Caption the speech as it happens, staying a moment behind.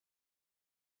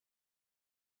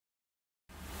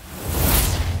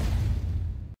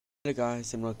Hello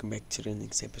guys and welcome back to the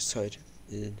next episode.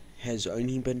 It has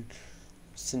only been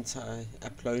since I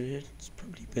uploaded it. It's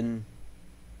probably been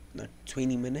like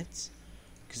 20 minutes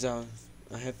because I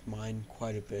have mine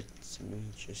quite a bit. So let me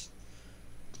just.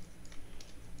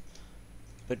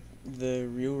 But the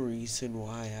real reason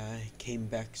why I came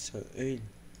back so early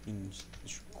means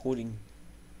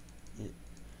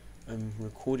I'm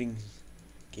recording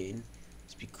again.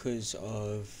 It's because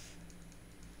of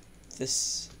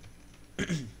this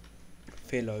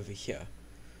fellow over here.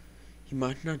 He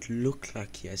might not look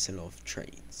like he has a lot of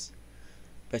traits,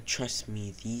 but trust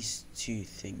me, these two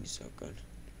things are good.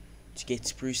 To get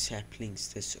spruce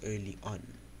saplings this early on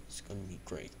is going to be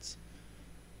great.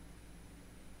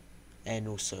 And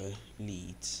also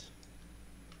leads.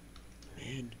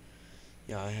 Man,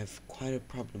 yeah, I have quite a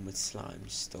problem with slime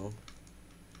still.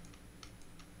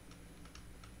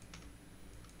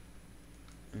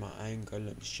 My iron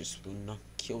golems just will not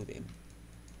kill them.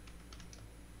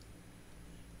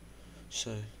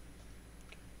 So,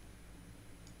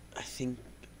 I think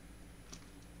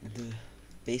the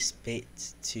best bet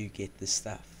to get the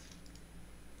stuff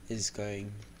is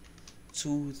going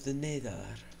to the nether.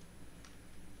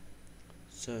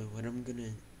 So what I'm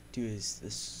gonna do is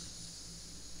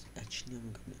this. Actually,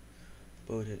 I'm gonna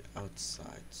build it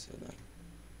outside so that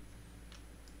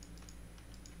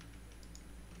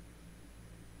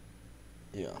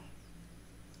yeah.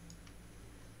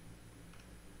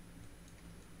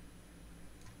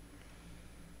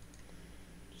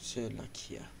 So like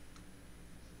here.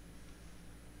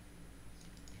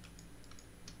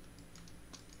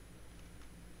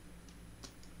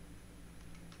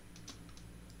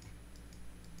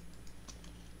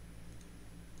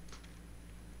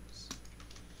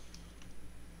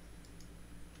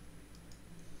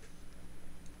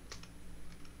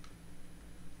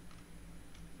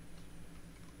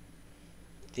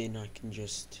 Then I can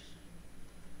just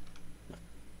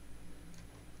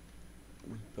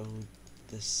build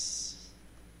this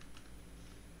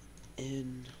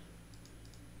in,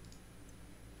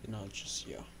 and I'll just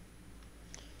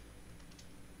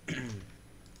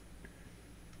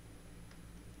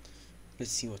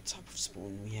let's see what type of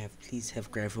spawn we have. Please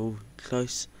have gravel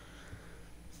close.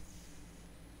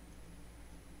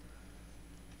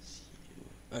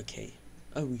 Okay.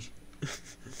 Oh,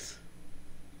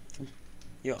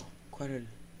 yeah, quite a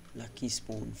lucky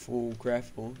spawn for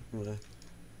gravel.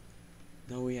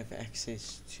 Now we have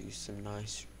access to some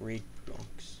nice red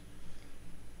blocks.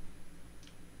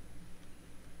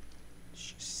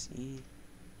 Let's just see.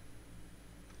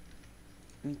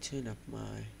 Let me turn up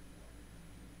my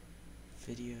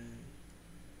video.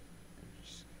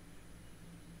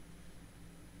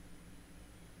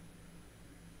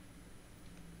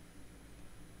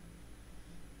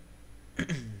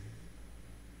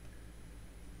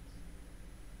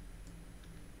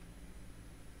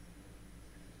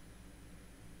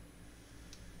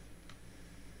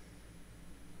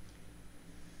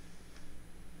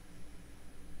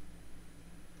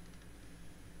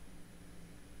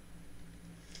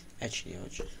 Actually, I'll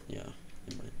just, never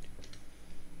mind.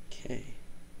 Okay.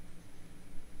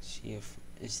 See if,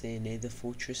 is there another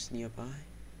fortress nearby?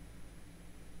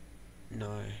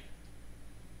 No.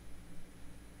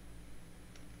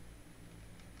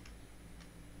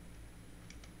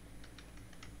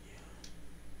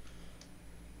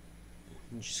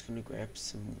 I'm just gonna grab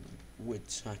some wood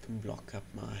so I can block up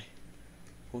my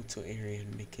portal area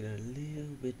and make it a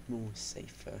little bit more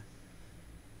safer.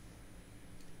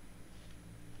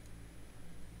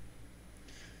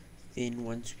 Then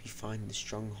once we find the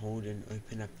stronghold and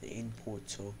open up the end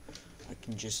portal, I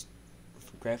can just,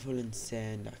 for gravel and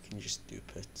sand, I can just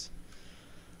dupe it.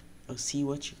 I'll see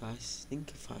what you guys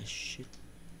think if I should.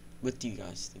 What do you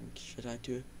guys think? Should I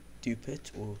dupe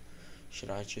it, or should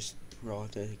I just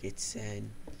rather get sand?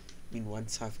 I mean,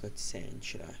 once I've got sand,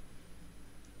 should I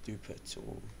dupe it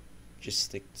or just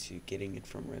stick to getting it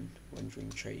from wandering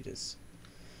traders?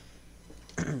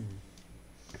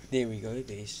 There we go,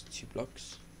 there's 2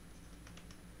 blocks.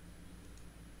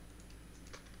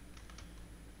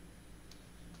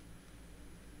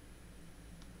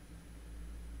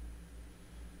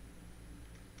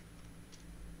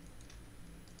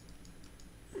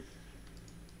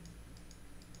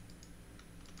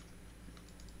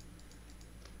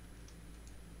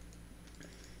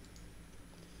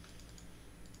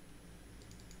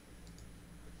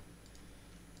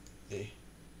 There.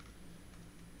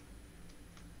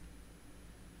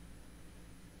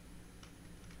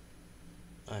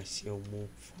 I see a more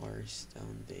forest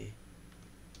down there.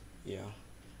 Yeah.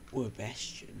 Or a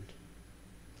bastion.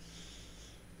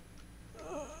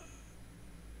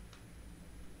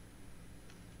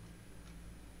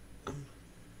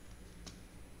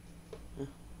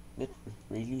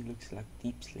 really looks like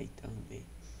deep slate down there.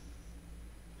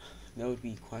 That would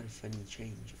be quite a funny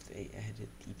change if they added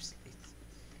deep slate.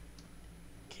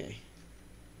 Okay.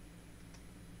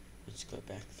 Let's go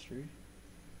back through.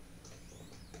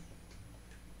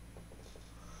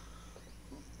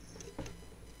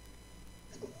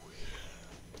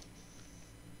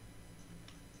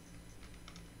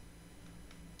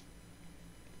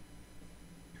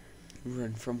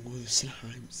 Run from all the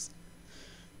slimes.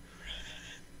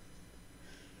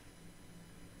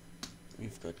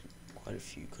 We've got quite a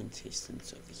few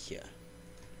contestants over here.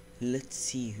 Let's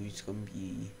see who's gonna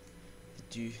be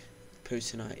the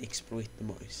person I exploit the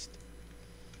most.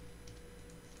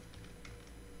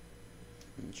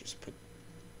 Let me just put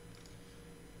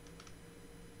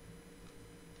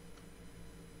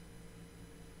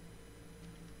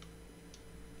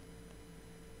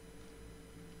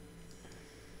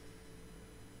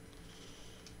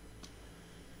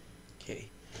okay.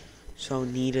 So I'll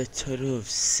need a total of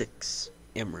 6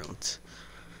 emeralds.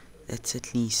 That's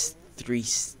at least 3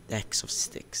 stacks of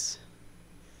sticks.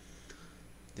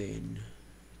 Then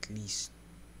at least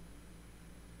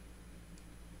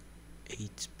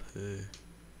 8 per.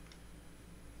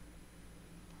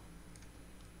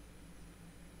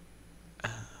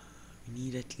 We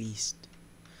need at least.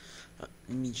 Let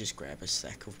me just grab a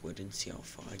stack of wood and see how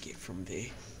far I get from there.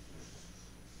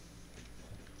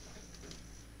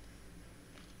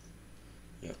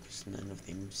 Yeah, because none of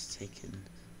them's taken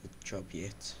the job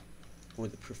yet, or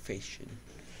the profession.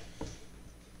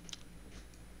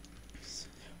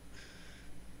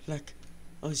 Like,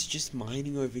 I was just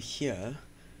mining over here,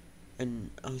 and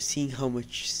I was seeing how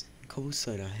much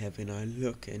cobblestone I have, and I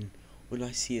look, and all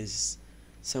I see is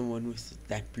someone with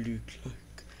that blue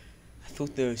cloak. I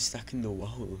thought they were stuck in the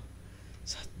wall,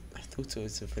 so I thought it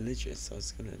was a villager, so I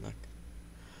was gonna, like,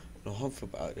 laugh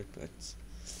about it, but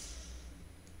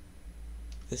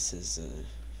this is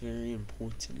a very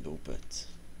important little bit.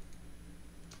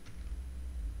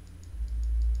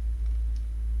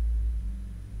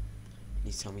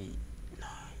 You tell me, no.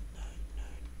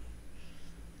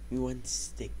 We want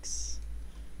sticks.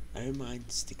 I don't mind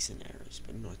sticks and arrows,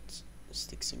 but not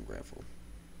sticks and gravel.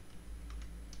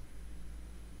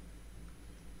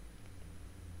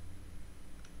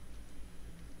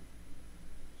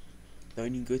 The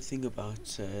only good thing about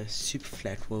super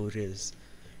flat world is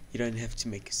you don't have to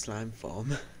make a slime farm.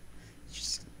 You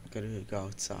just gotta go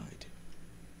outside,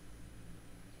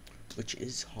 which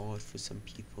is hard for some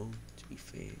people, to be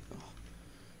fair. Oh.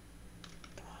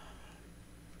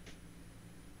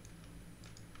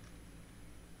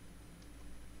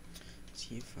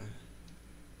 See if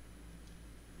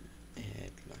I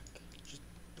add, like, just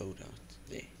build out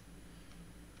there.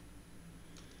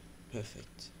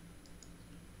 Perfect.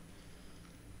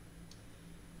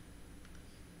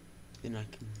 Then I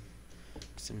can,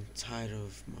 because I'm tired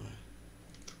of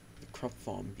the crop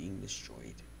farm being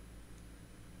destroyed.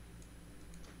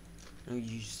 I'll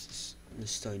use the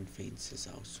stone fences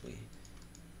elsewhere.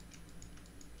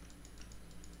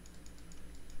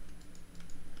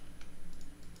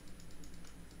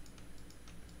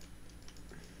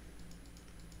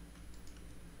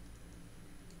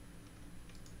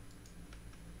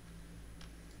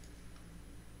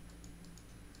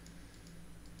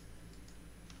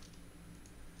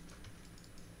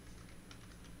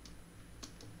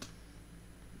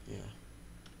 Yeah.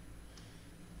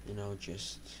 Then I'll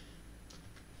just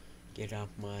get out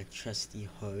my trusty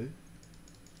hoe.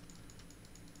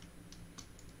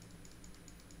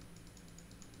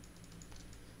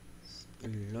 A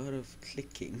lot of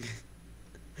clicking.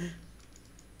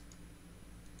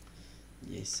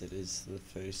 Yes, it is the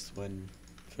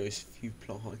first few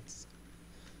plants.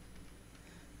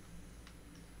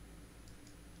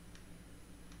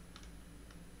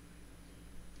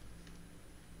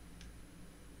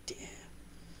 Damn.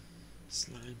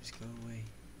 Slimes, go away.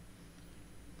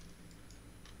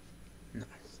 Nice.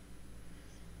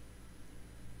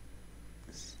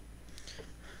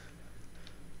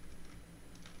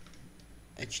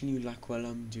 Actually, like, while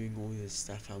I'm doing all this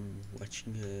stuff, I'm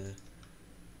watching a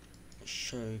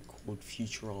show called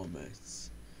Futurama.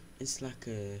 It's like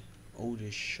a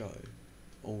oldish show,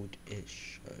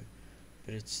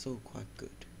 but it's still quite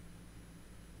good.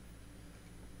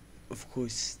 Of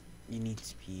course, you need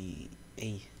to be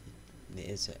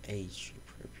there's an age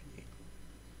appropriate.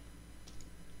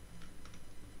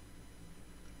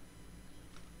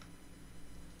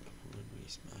 Come on,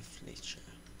 where's my Fletcher?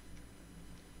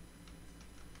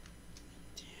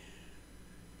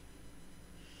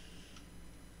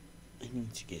 I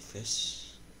need to get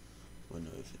this one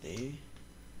over there.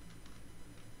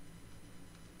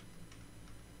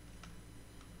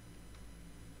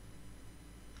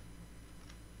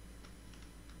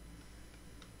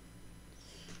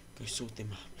 Go sort them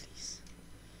out, please.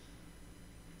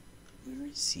 Where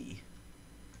is he?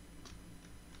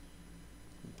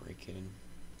 Break it in.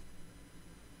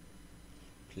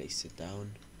 Place it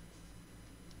down.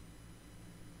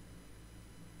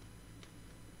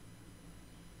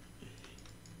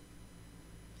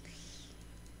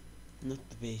 Not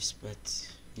the best,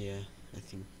 but yeah, I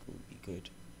think it will be good.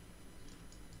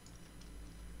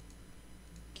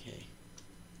 Okay.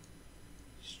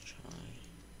 Let's try.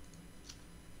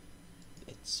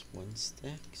 That's 1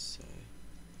 stack, so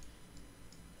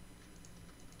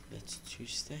that's 2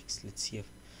 stacks. Let's see if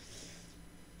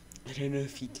I don't know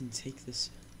if he can take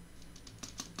this.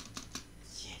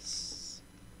 Yes.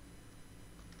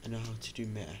 I know how to do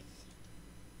math.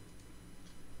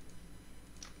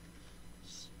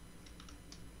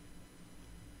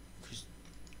 Because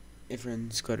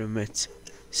everyone's got to admit,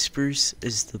 spruce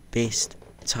is the best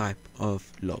type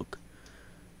of log.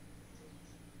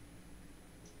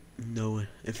 No one,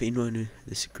 if anyone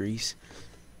disagrees,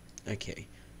 okay.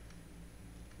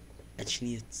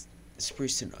 Actually, it's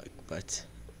spruce and oak, but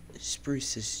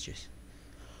spruce is just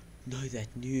that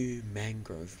new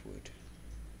mangrove wood.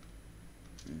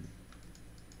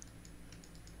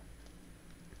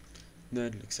 No,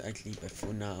 it looks ugly, but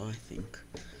for now, I think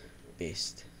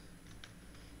best.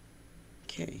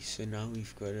 Okay, so now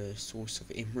we've got a source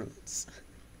of emeralds.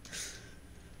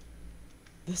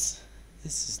 This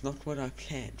is not what I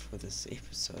planned for this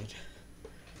episode,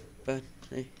 but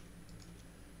hey,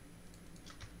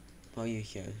 while you're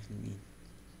here,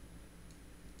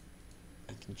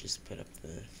 I can just put up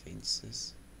the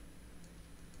fences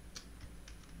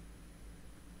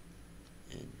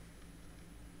and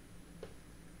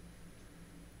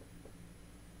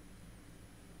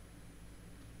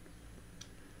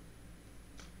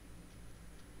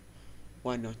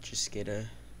why not just get a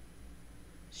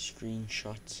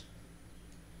screenshot?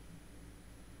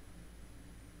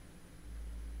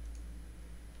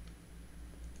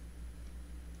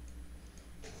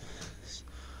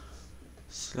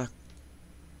 It's like,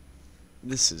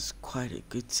 this is quite a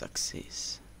good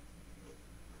success.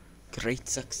 Great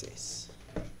success.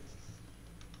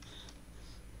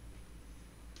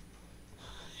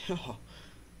 You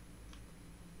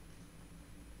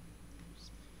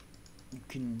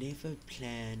can never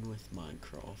plan with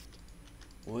Minecraft.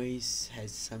 Always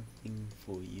has something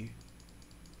for you.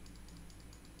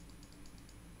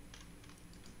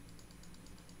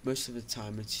 Most of the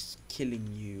time it's just killing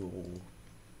you or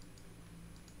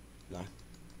like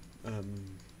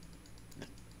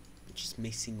just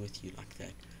messing with you like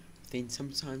that. Then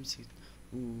sometimes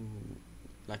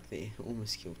like they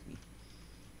almost killed me.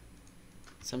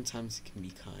 Sometimes it can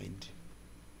be kind.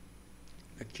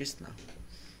 Like just now.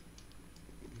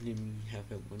 Let me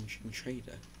have a one-string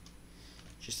trader.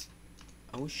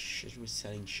 I wish it was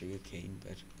selling sugarcane,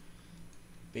 but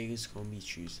beggars can't be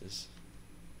choosers.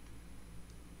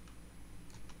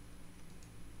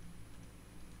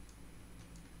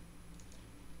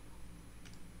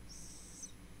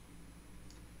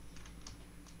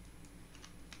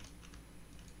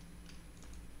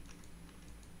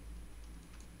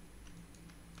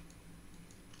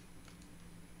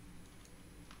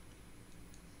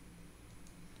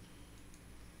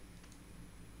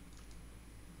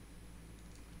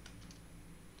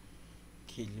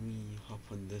 Okay, let me hop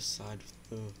on this side of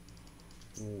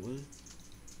the wall.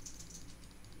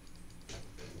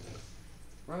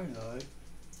 Rolo.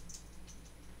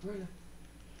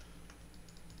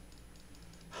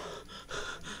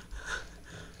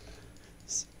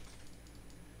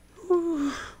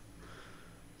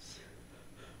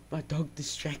 My dog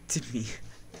distracted me.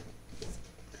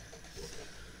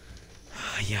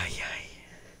 Yeah.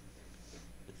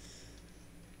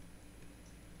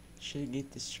 Should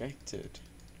get distracted.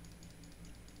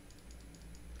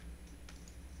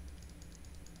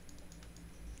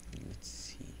 Let's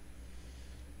see.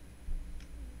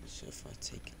 So if I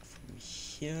take it from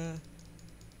here,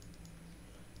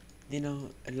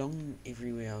 then along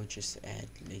everywhere I'll just add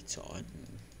later on.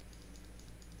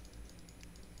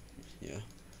 Yeah,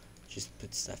 just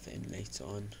put stuff in later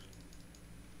on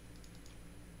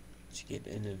to get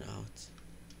in and out.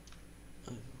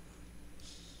 Oh.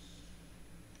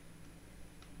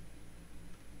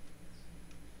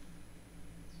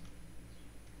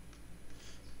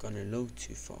 Gone a little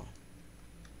too far.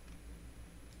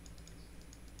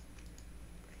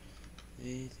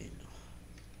 There.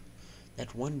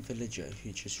 That one villager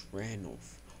who just ran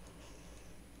off.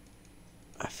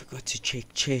 I forgot to check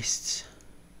chests.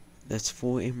 That's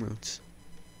 4 emeralds.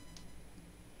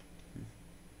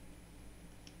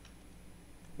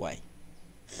 Why?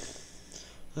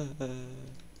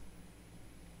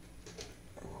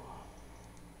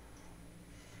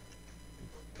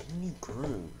 you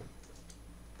grow?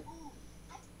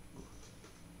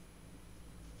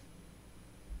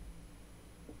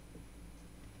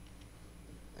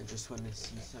 I just want to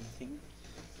see something.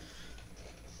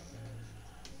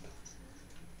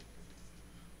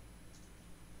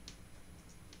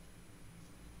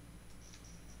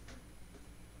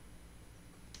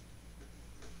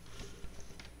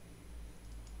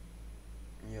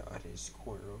 Yeah, it is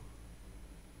coral.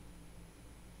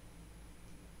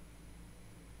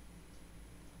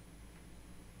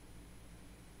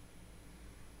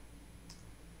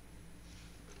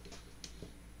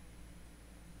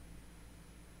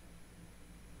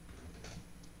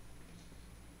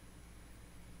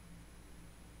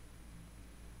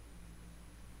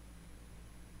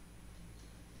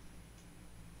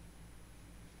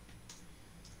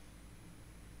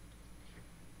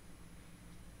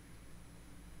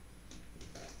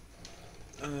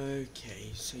 Okay,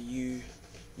 so you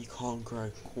can't grow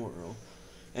coral,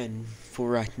 and for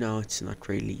right now it's not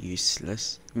really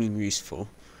useless. I mean useful.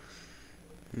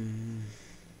 Can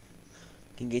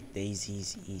get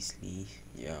daisies easily.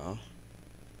 Yeah,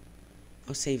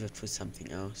 I'll save it for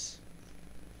something else.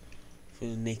 For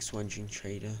the next wandering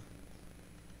trader.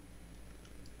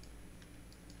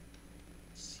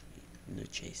 Let's see. No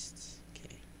chests.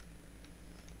 Okay.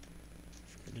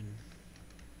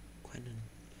 Quite an.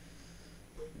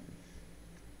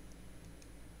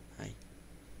 Hi.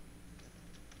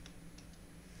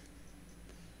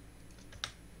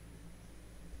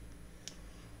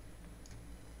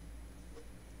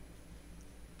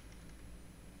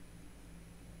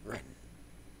 Run.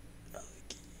 Okay.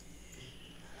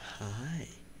 Hi.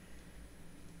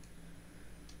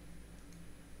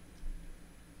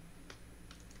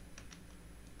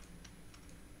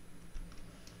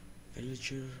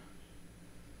 Villager.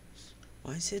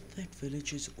 Why is it that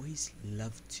villagers always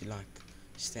love to like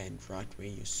stand right where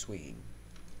you're swinging?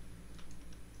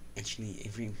 Actually,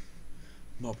 every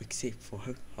mob except for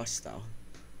hostile.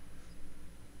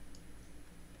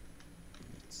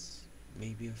 It's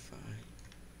maybe a 5.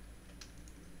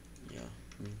 Yeah.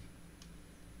 I'm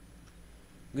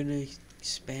gonna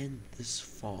expand this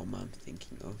farm I'm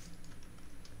thinking of.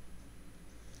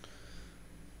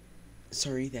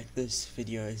 Sorry that this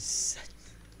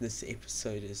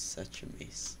episode is such a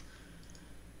mess.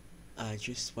 I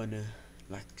just wanna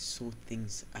like sort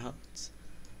things out.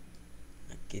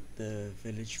 Like get the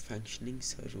village functioning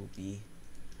so it'll be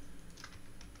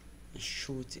a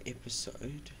short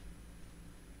episode.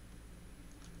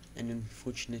 And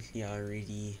unfortunately I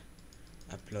already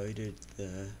uploaded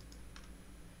the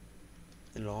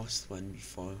last one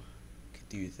before I could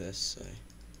do this, so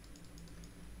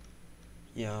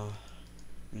yeah,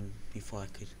 I mean before I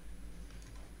could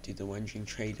do the wandering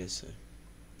trader, so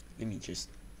let me just,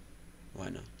 why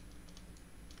not?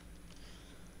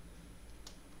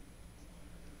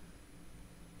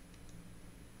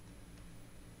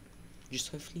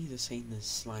 Just hopefully this ain't the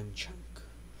slime chunk.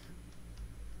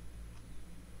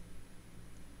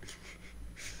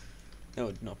 That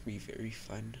would not be very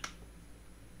fun.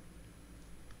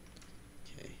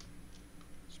 Okay,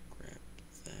 let's grab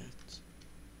that.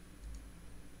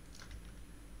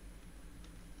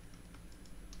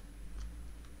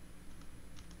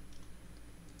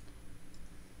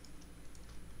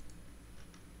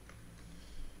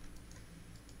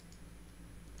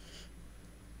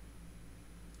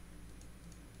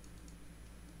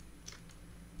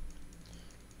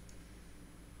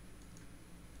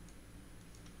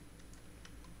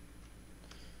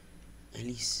 At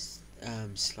least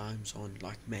slimes aren't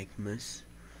like magmas.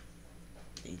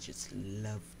 They just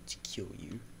love to kill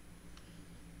you.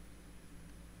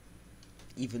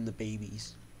 Even the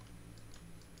babies.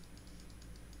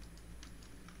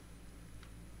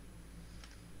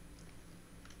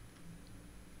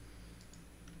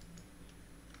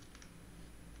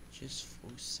 Just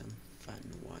for some fun,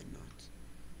 why not?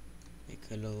 Make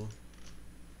a little,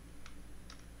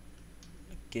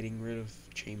 like, getting rid of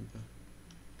chamber.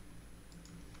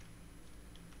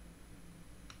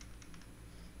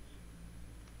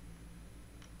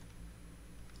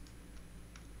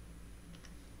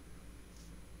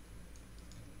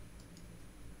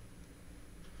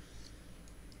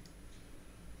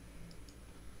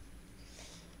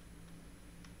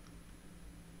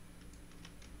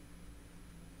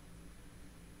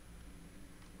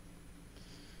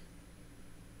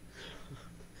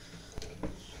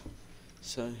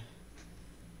 So,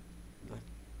 like,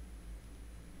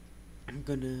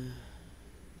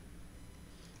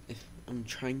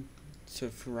 so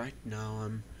for right now,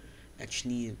 I'm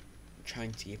actually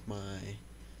trying to get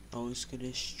I was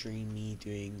gonna stream me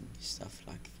doing stuff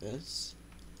like this.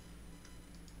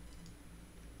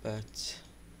 but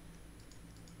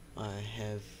I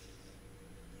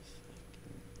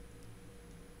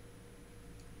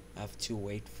have to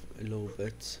wait a little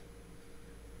bit.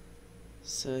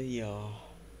 So yeah,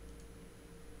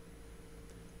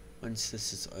 once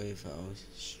this is over, I'll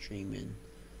stream in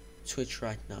Twitch.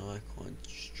 Right now I can't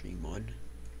stream on,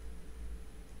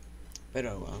 but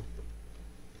oh well.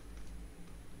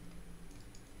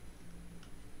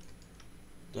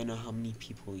 Don't know how many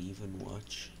people even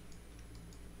watch.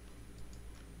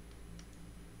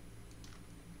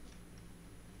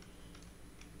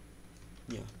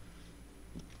 Yeah,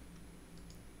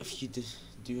 if you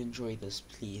do enjoy this,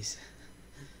 please,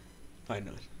 why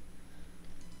not?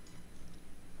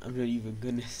 I'm not even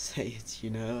gonna say it, you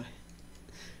know,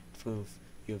 for a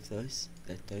few of those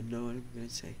that don't know what I'm gonna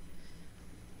say.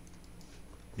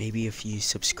 Maybe if you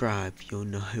subscribe, you'll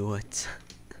know what.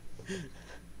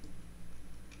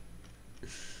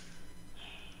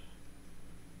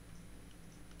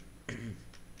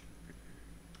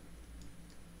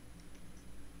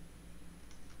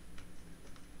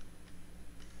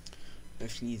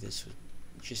 Hopefully this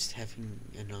just having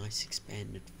a nice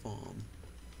expanded farm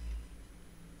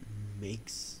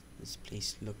makes this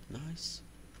place look nice.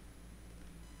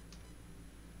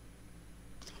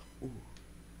 Ooh.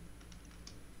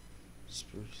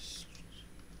 Spruce.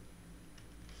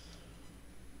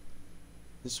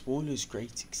 This wall is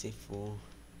great except for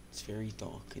it's very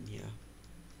dark in here.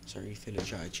 Sorry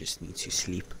villager, I just need to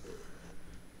sleep.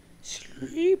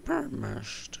 Sleep I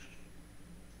must.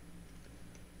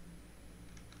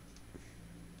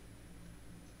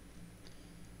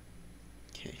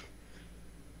 Okay.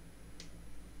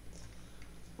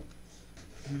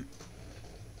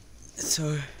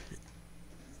 So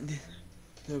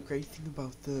the great thing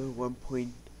about the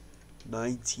 1.19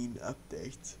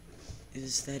 update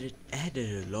is that it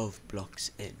added a lot of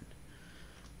blocks in.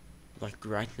 Like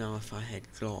right now, if I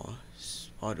had glass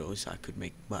bottles, I could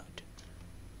make mud.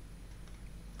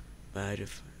 But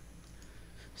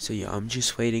so yeah, I'm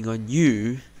just waiting on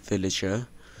you, villager.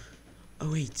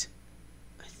 Oh wait,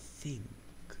 I think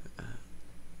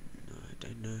no, I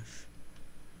don't know if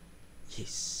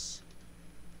yes,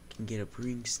 can get a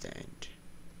brewing stand.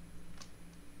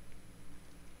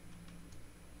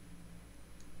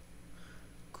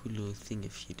 Cool little thing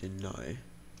if you didn't know.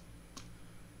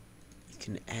 You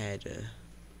can add a.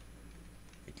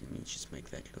 Let me just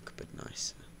make that look a bit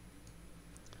nicer.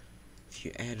 If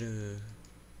you add a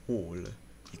wall,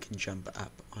 you can jump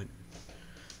up on.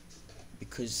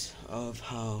 Because of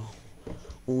how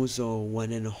walls are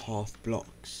 1.5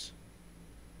 blocks.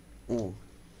 Oh,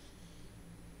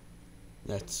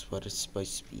 that's what it's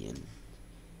supposed to be in.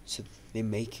 So they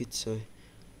make it so.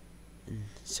 And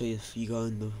so if you go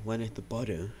on the one at the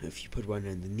bottom, if you put one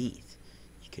underneath,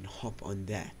 you can hop on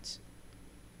that.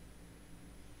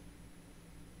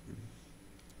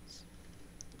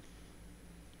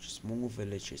 Just more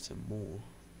villages and more.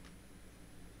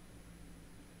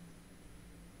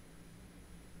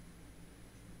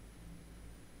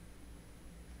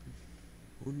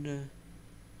 Wonder.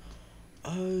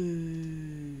 Oh,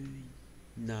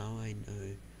 now I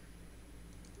know.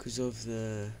 Because of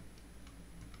the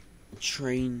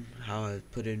train, how I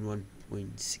put in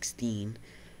 1.16,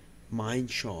 mine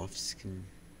shafts can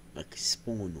like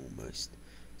spawn almost.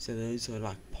 So those are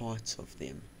like parts of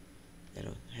them that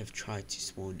I have tried to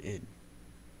spawn in.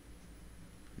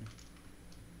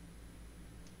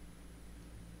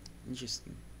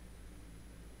 Interesting.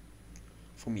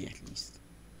 For me at least.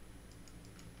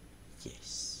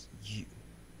 Yes, you.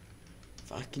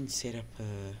 If I can set up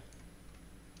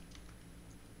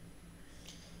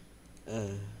a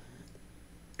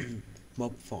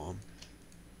mob farm,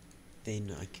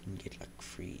 then I can get like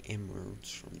free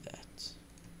emeralds from that.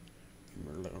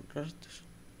 Emerald.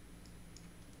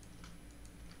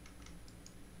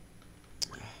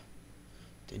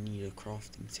 Don't need a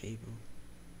crafting table.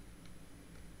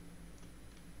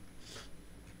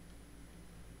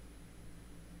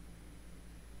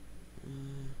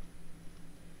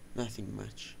 Nothing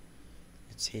much.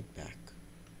 Let's head back.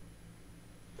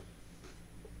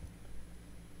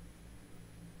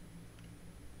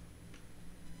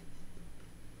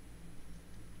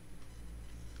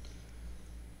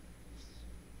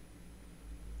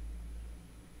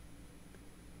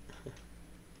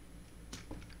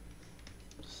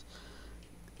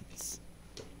 It's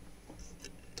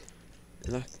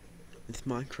like with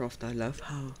Minecraft, I love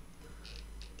how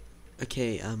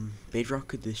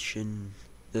Bedrock Edition,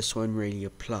 this won't really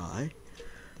apply,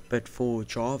 but for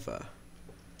Java,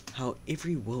 how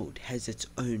every world has its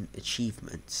own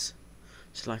achievements.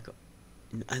 So like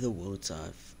in other worlds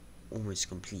I've almost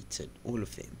completed all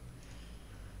of them,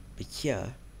 but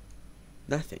here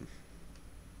nothing.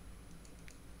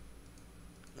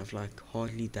 I've like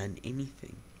hardly done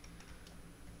anything.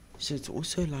 So it's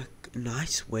also like a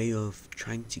nice way of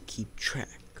trying to keep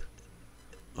track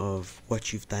of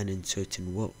what you've done in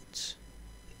certain worlds.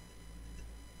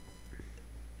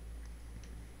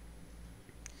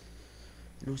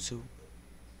 And also,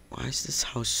 why is this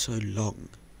house so long?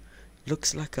 It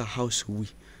looks like a house we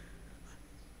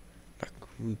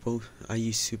both I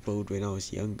used to build when I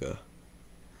was younger.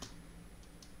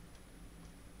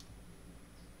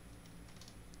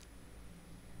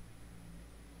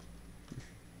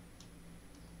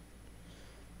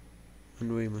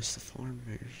 And where must the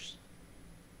farmers?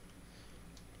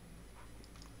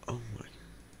 Oh my.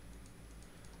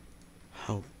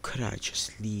 How could I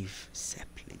just leave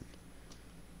sapling?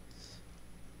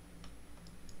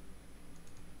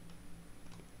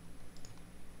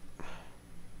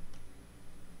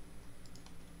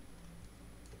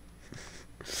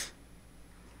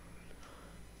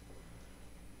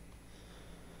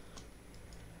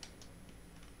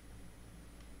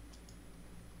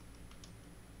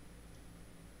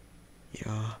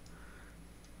 Yeah,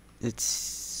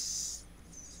 it's...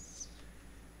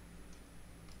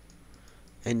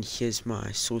 And here's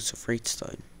my source of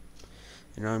redstone.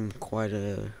 And I'm quite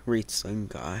a redstone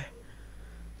guy.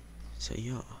 So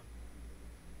yeah.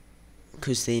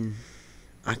 Because then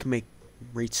I can make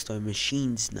redstone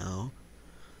machines now.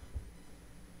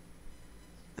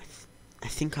 I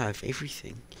think I have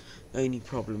everything. The only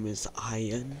problem is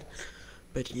iron.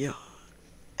 But yeah.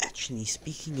 Actually,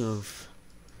 speaking of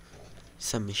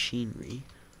some machinery,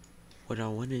 what I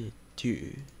want to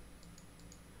do...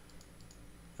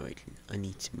 Oh, wait, I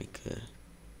need to make a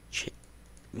chest.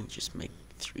 Let me just make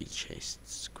 3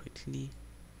 chests quickly.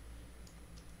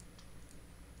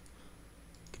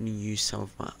 Gonna use some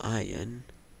of my iron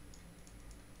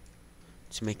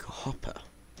to make a hopper.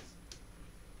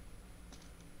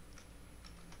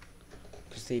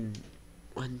 Because then,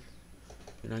 when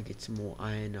I get some more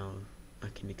iron, I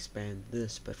can expand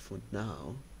this. But for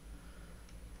now,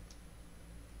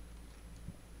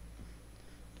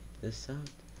 get this out.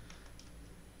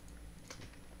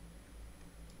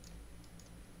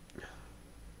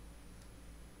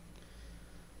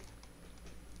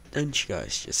 Don't you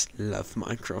guys just love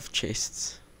Minecraft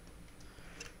chests?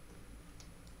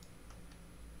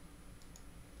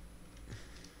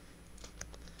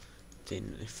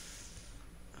 Then let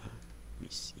me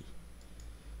see.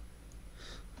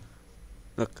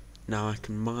 Look, now I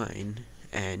can mine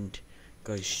and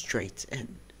go straight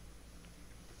in.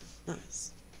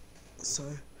 Nice. So,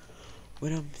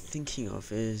 what I'm thinking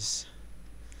of is,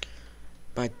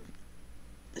 but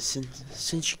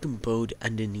since you can build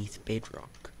underneath bedrock,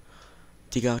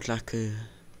 dig out like a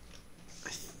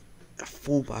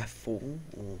 4x4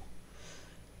 or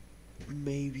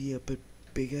maybe a bit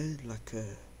bigger, like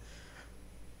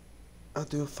I'll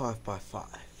do a 5x5,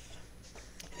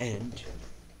 and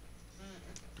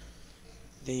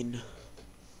then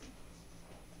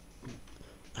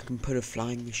I can put a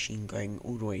flying machine going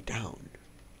all the way down.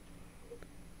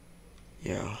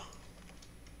 Yeah.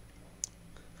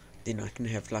 Then I can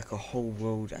have like a whole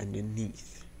world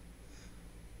underneath.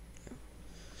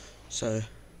 So,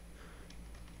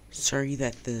 sorry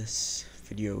that this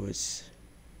video was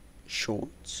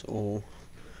short or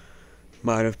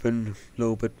might have been a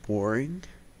little bit boring.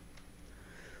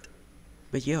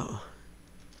 But yeah,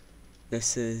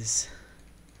 this is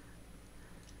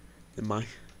the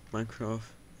Minecraft,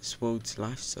 this world's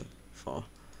life so far.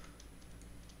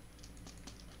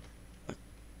 Like,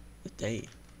 a day.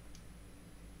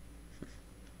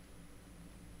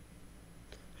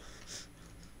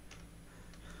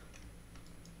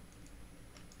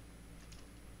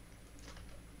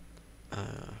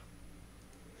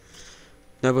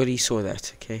 Nobody saw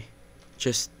that, okay?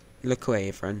 Just look away,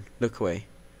 everyone. Look away.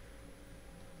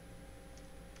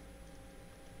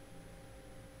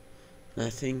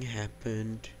 Nothing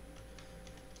happened.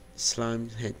 Slime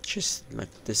had just like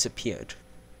disappeared.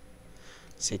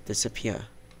 Said disappear.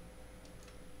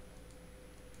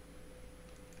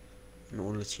 And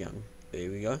all is young. There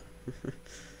we go.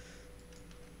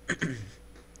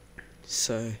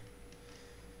 So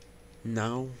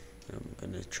now I'm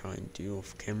gonna try and do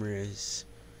off camera is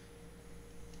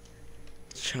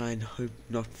try and hope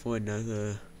not for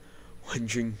another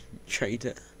wandering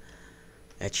trader.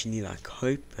 Actually like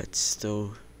hope, but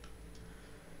still.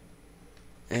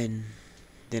 And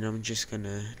then I'm just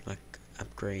gonna like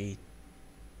upgrade.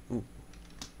 Ooh.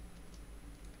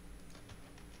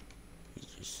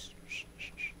 Just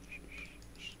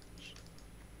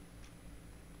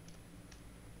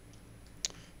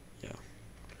yeah.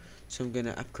 So I'm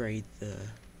gonna upgrade the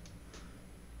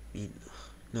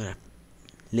not up,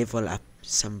 level up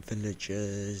some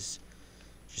villages,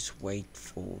 just wait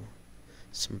for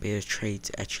some better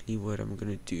trades. Actually, what I'm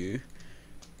gonna do,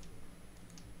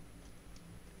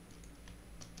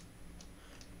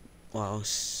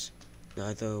 whilst the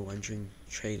other wandering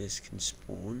traders can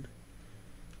spawn,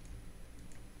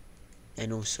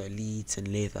 and also leads and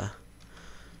leather.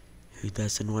 Who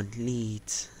doesn't want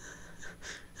leads?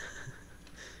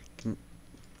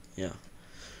 Yeah.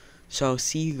 So I'll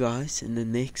see you guys in the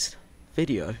next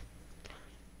video.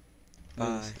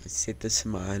 Bye. I said this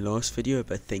in my last video,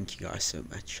 but thank you guys so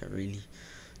much. I really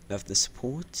love the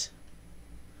support,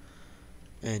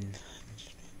 and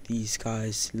these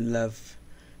guys love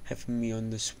having me on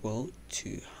this world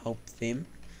to help them,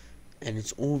 and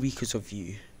it's all because of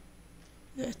you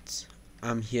that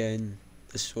I'm here and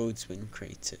this world's been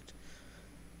created.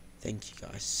 Thank you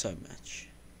guys so much.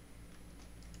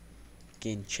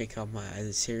 Again, check out my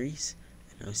other series,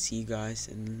 and I'll see you guys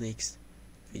in the next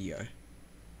video.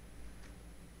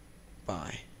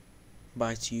 Bye.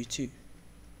 Bye to you too.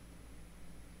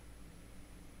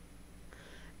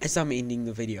 As I'm ending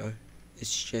the video,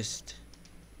 it's just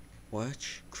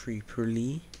watch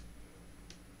creepily.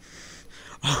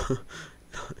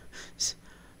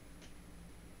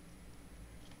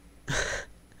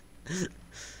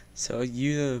 So are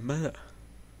you the mother?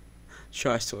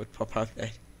 Sure, I saw it pop up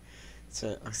there.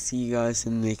 So I'll see you guys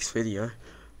in the next video.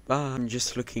 Bye. I'm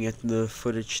just looking at the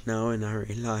footage now, and I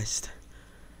realized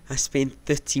I spent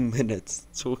 30 minutes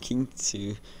talking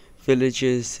to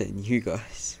villagers and you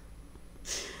guys,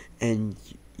 and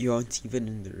you aren't even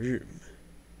in the room.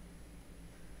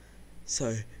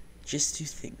 So just to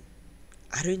think,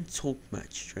 I don't talk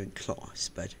much during class,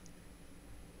 but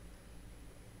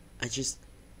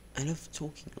I love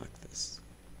talking like this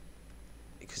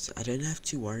because I don't have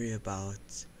to worry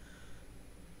about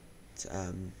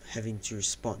having to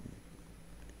respond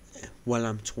while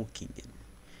I'm talking and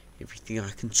everything. I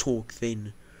can talk,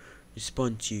 then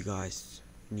respond to you guys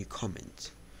when you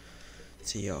comment.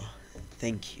 So yeah,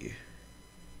 thank you.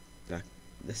 Like,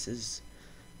 this is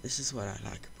what I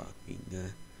like about being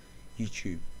a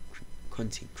YouTube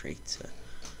content creator.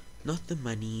 Not the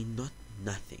money, not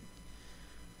nothing.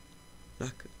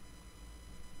 Like,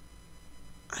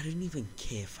 I don't even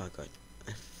care if I got,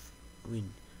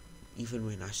 even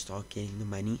when I start getting the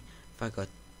money, if I got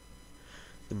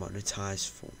the monetized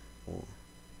for, or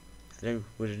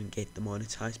wouldn't get the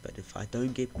monetized, but if I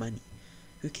don't get money,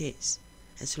 who cares?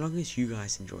 As long as you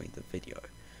guys enjoy the video,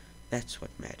 that's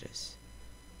what matters.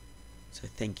 So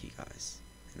thank you guys,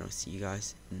 and I'll see you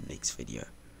guys in the next video.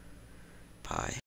 Bye.